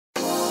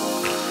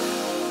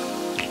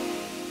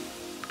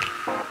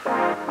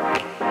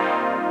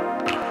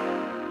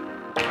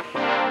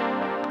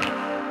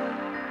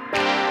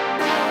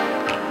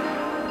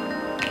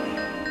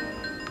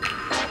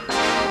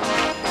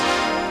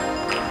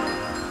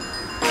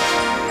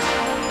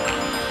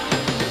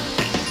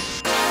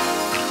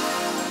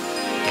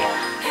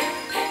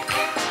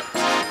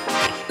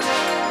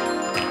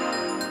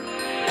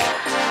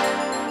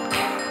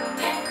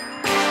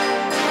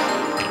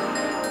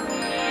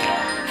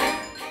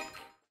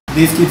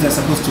These kids are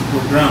supposed to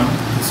program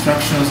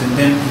instructions and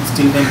then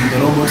instill them in the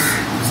robots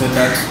so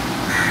that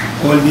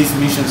all these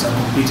missions are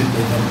completed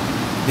by them.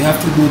 They have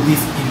to do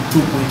this in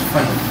 2.5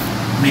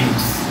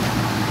 minutes.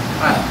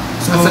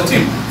 So that's a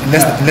team. In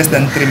less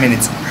than 3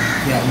 minutes.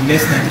 Yeah, in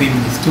less than 3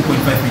 minutes, 2.5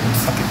 minutes.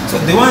 Okay. So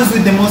the ones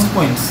with the most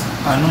points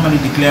are normally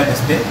declared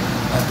as the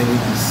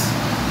winners.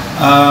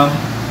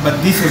 But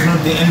this was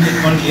not the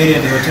only area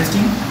they were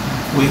testing.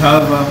 We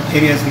have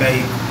areas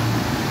like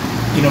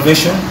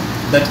innovation,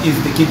 that is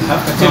the kids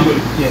have to come,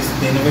 yes,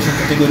 the innovation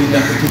category,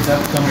 that the kids have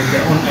to come with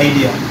their own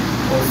idea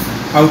of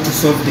how to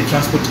solve the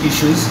transport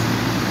issues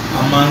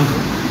among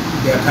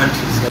their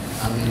countries.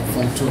 I'm in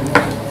Form 2.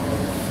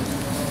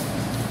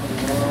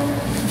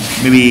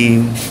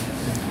 Maybe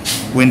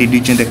when did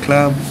you join the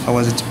club? How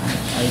was it?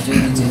 I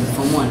joined it in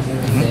Form 1.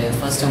 The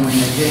first time when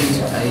I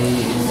joined,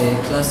 the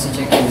class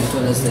teacher came and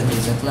told us that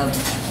there's a club.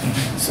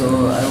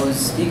 So I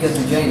was eager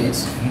to join it.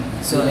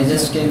 So I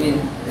just came in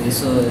and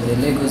saw the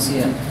Legos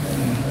here.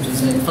 It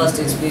was like first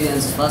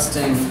experience, first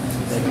time.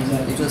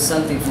 Like, it was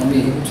something for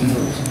me to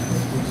do.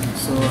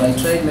 So I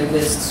tried my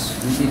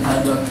best, we did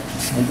hard work,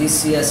 and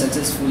this year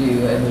successfully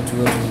we were able to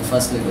go to the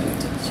first Lego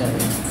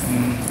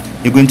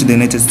challenge. You're going to the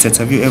United States.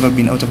 Have you ever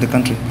been out of the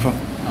country before?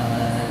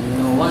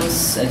 No,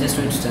 once I just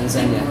went to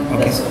Tanzania.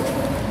 Okay. That's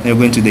all. You're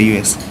going to the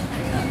US.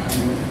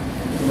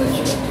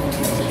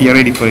 You're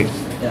ready for it?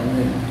 Yeah, I'm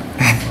ready.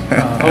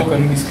 How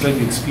can you describe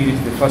the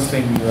experience the first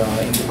time you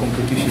were in the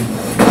competition?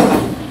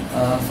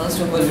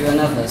 First of all, we were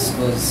nervous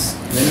because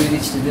when we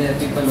reached there,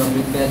 people were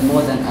prepared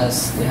more than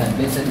us. They had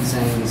better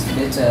designs,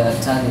 better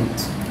talent.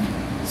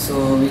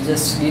 So we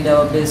just did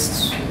our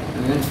best.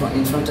 We went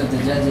in front of the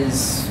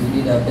judges.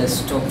 We did our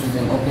best to talk to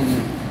them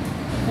openly.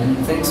 And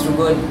thanks to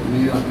God,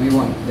 we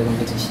won the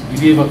competition.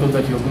 Did you ever thought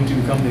that you were going to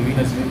become the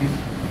winners maybe?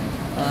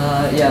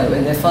 Yeah,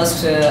 when the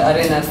first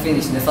arena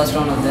finished, the first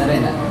round of the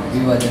arena,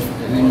 we were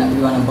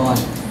number 1.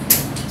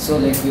 So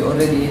like we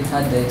already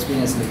had the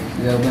experience, like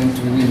we were going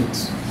to win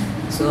it.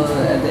 So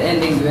at the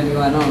ending, when we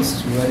were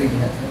announced, we were really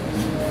happy.